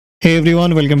Hey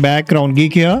everyone, welcome back. Around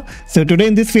Geek here. So today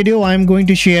in this video, I'm going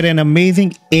to share an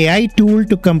amazing AI tool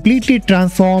to completely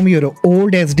transform your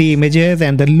old SD images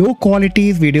and the low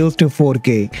quality videos to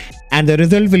 4K. And the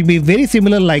result will be very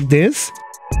similar like this.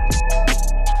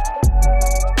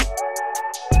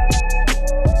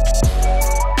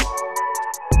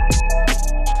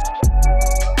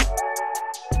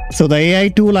 So the AI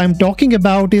tool I'm talking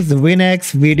about is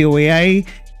WinX Video AI.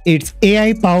 It's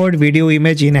AI-powered video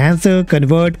image enhancer,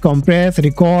 convert, compress,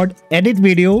 record, edit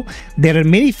video. There are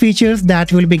many features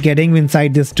that you'll be getting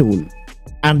inside this tool.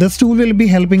 And this tool will be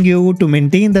helping you to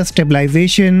maintain the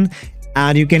stabilization,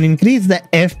 and you can increase the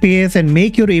FPS and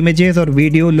make your images or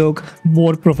video look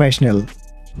more professional.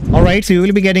 Alright, so you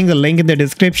will be getting the link in the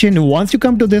description. Once you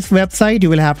come to this website, you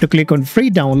will have to click on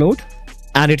free download.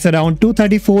 And it's around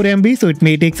 234 MB, so it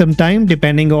may take some time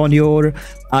depending on your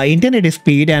internet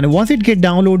speed. And once it gets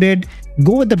downloaded,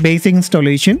 go with the basic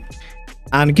installation.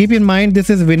 And keep in mind, this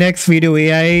is WinX Video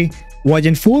AI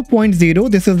version 4.0.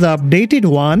 This is the updated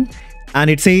one. And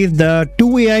it says the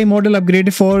 2 AI model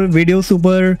upgraded for video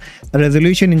super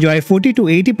resolution. Enjoy 40 to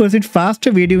 80%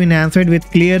 faster video enhancement with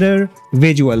clearer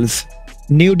visuals.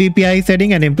 New DPI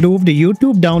setting and improved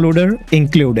YouTube downloader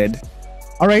included.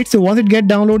 Alright, so once it gets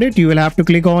downloaded, you will have to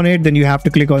click on it, then you have to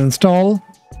click on install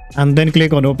and then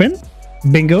click on open.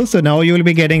 Bingo. So now you will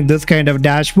be getting this kind of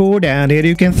dashboard, and here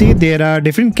you can see there are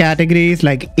different categories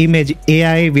like image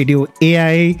AI, video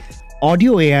AI,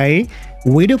 audio AI,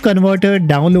 video converter,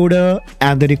 downloader,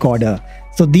 and the recorder.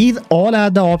 So these all are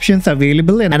the options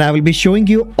available, and I will be showing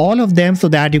you all of them so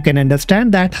that you can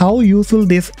understand that how useful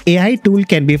this AI tool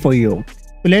can be for you.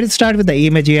 So let's start with the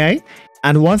image AI,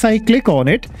 and once I click on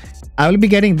it, I will be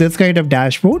getting this kind of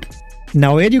dashboard.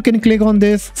 Now here you can click on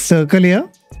this circle here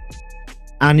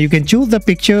and you can choose the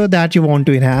picture that you want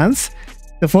to enhance.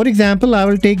 So for example, I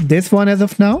will take this one as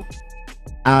of now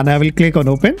and I will click on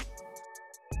open.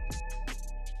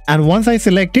 And once I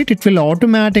select it, it will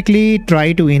automatically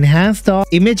try to enhance the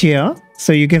image here.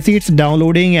 So you can see it's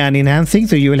downloading and enhancing.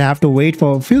 So you will have to wait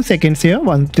for a few seconds here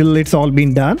until it's all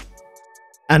been done.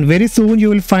 And very soon you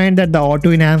will find that the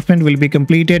auto enhancement will be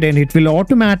completed and it will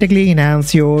automatically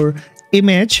enhance your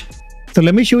image. So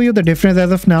let me show you the difference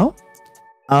as of now.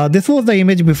 This was the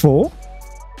image before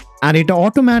and it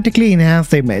automatically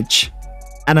enhanced the image.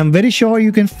 And I'm very sure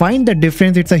you can find the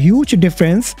difference. It's a huge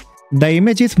difference. The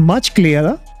image is much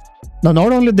clearer. Now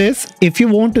not only this, if you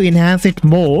want to enhance it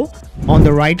more, on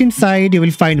the right hand side you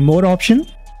will find more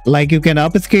options. Like you can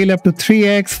upscale up to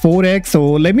 3x, 4x. So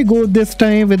let me go this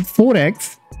time with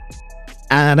 4x.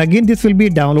 And again, this will be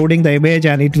downloading the image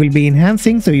and it will be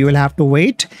enhancing. So you will have to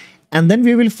wait. And then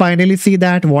we will finally see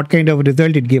that what kind of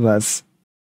result it gives us.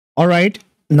 Alright,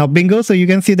 now bingo. So you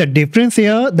can see the difference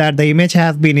here that the image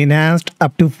has been enhanced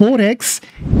up to 4x.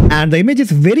 And the image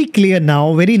is very clear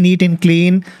now, very neat and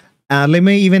clean. Let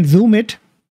me even zoom it.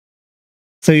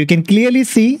 So you can clearly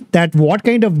see that what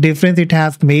kind of difference it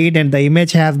has made, and the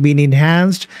image has been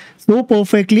enhanced so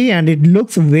perfectly and it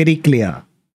looks very clear.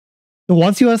 So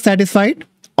once you are satisfied,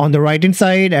 on the right hand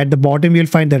side at the bottom you'll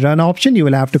find the run option. You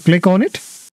will have to click on it.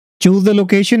 Choose the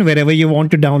location wherever you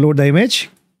want to download the image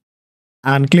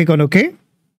and click on OK.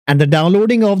 And the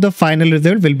downloading of the final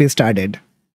result will be started.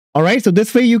 Alright, so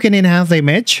this way you can enhance the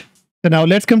image. So now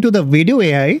let's come to the video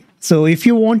AI. So if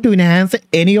you want to enhance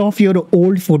any of your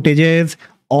old footages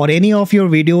or any of your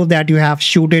videos that you have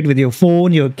shooted with your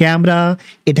phone, your camera,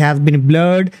 it has been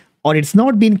blurred or it's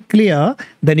not been clear,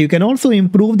 then you can also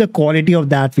improve the quality of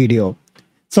that video.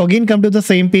 So again, come to the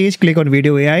same page, click on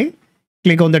Video AI,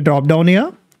 click on the drop down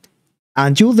here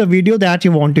and choose the video that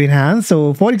you want to enhance.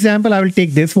 So for example, I will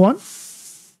take this one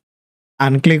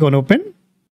and click on open.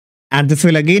 And this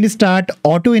will again start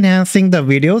auto enhancing the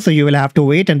video. So you will have to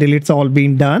wait until it's all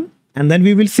been done. And then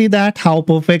we will see that how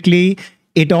perfectly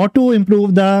it auto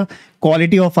improve the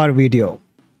quality of our video.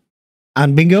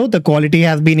 And bingo, the quality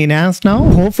has been enhanced now.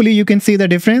 Hopefully you can see the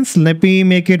difference. Let me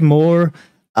make it more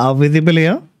visible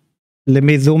here. Let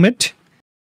me zoom it.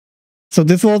 So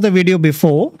this was the video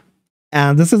before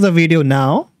and this is the video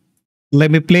now.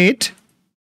 Let me play it.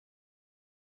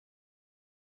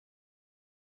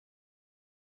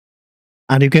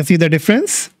 And you can see the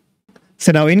difference.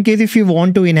 So now in case if you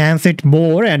want to enhance it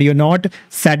more and you're not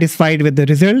satisfied with the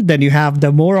result, then you have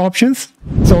the more options.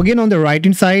 So again, on the right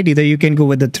hand side, either you can go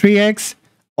with the 3x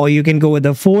or you can go with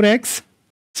the 4x.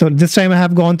 So this time I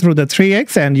have gone through the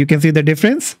 3x and you can see the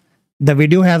difference. The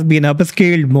video has been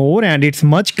upscaled more and it's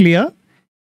much clear.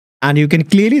 And you can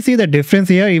clearly see the difference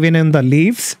here, even in the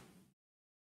leaves,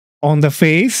 on the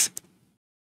face.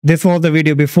 This was the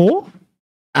video before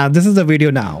and this is the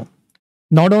video now.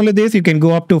 Not only this, you can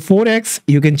go up to 4x,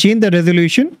 you can change the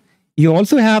resolution, You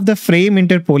also have the frame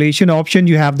interpolation option.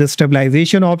 You have the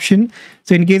stabilization option.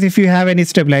 So in case if you have any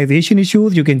stabilization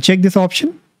issues, you can check this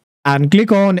option and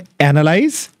click on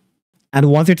analyze.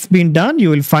 And once it's been done, you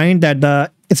will find that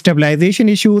the stabilization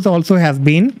issues also have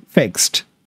been fixed.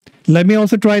 Let me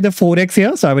also try the 4x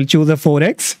here. So I will choose the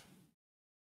 4x.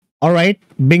 All right,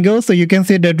 bingo. So you can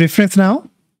see the difference now.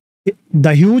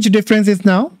 The huge difference is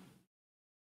now.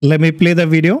 Let me play the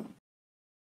video.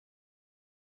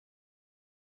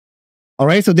 All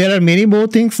right, so there are many more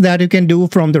things that you can do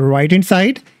from the right hand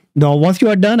side. Now, once you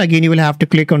are done, again, you will have to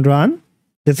click on run.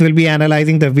 This will be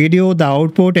analyzing the video, the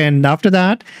output, and after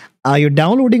that, your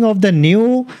downloading of the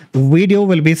new video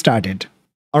will be started.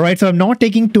 All right, so I'm not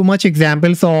taking too much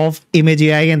examples of image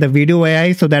AI and the video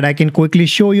AI so that I can quickly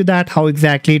show you that how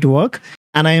exactly it works.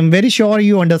 And I am very sure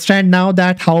you understand now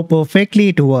that how perfectly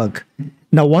it works.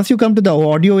 Now, once you come to the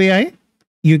audio AI,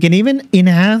 you can even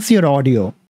enhance your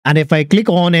audio. And if I click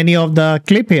on any of the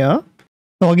clip here,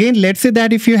 so again, let's say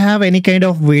that if you have any kind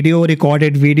of video,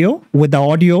 recorded video with the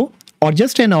audio or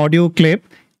just an audio clip,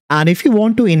 and if you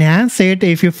want to enhance it,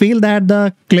 if you feel that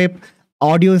the clip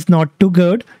audio is not too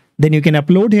good, then you can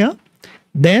upload here.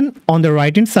 Then on the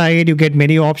right hand side, you get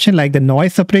many options like the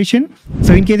noise suppression.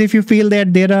 So in case if you feel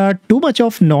that there are too much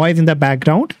of noise in the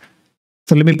background,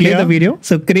 so let me play the video.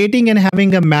 So creating and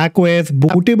having a macOS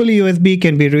bootable USB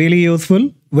can be really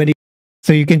useful.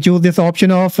 So you can choose this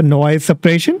option of noise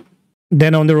suppression.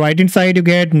 Then on the right hand side, you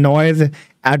get noise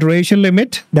attenuation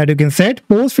limit that you can set.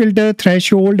 Post filter,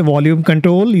 threshold, volume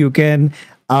control. You can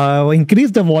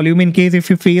increase the volume in case if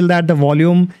you feel that the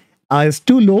volume is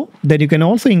too low, then you can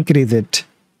also increase it.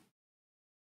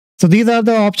 So these are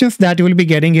the options that you will be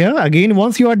getting here. Again,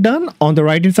 once you are done, on the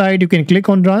right hand side, you can click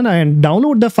on run and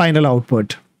download the final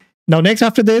output. Now next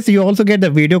after this, you also get the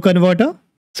video converter.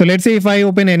 So let's say if I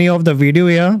open any of the video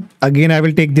here, again, I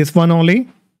will take this one only.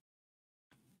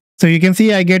 So you can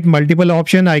see I get multiple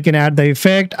options. I can add the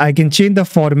effect. I can change the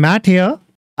format here.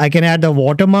 I can add the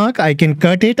watermark. I can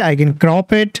cut it. I can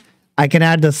crop it. I can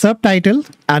add the subtitle.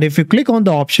 And if you click on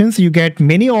the options, you get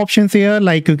many options here.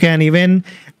 Like you can even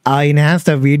enhance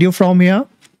the video from here.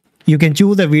 You can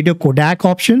choose the video codec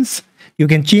options. You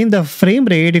can change the frame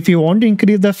rate. If you want to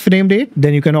increase the frame rate,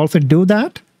 then you can also do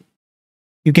that.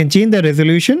 You can change the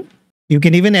resolution. You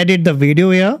can even edit the video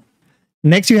here.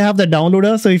 Next, you have the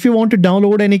downloader. So if you want to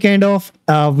download any kind of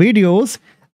videos,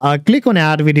 click on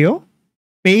add video,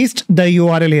 paste the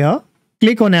URL here,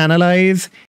 click on analyze,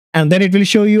 and then it will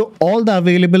show you all the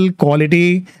available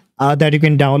quality that you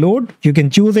can download. You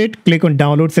can choose it, click on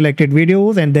download selected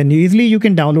videos, and then easily you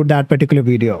can download that particular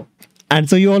video. And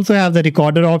so you also have the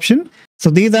recorder option. So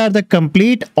these are the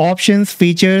complete options,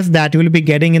 features that you will be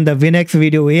getting in the WinX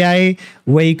Video AI,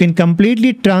 where you can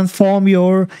completely transform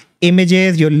your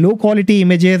images, your low quality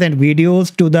images and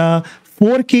videos to the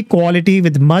 4K quality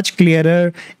with much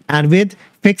clearer and with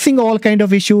fixing all kind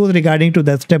of issues regarding to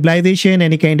the stabilization,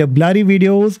 any kind of blurry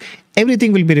videos,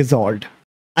 everything will be resolved.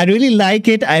 I really like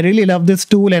it. I really love this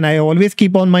tool and I always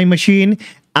keep on my machine.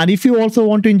 And if you also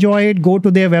want to enjoy it, go to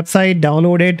their website,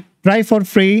 download it, try for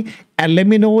free, and let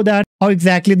me know that how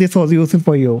exactly this was useful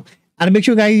for you. And make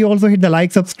sure guys, you also hit the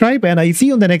like, subscribe, and I see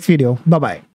you in the next video. Bye-bye.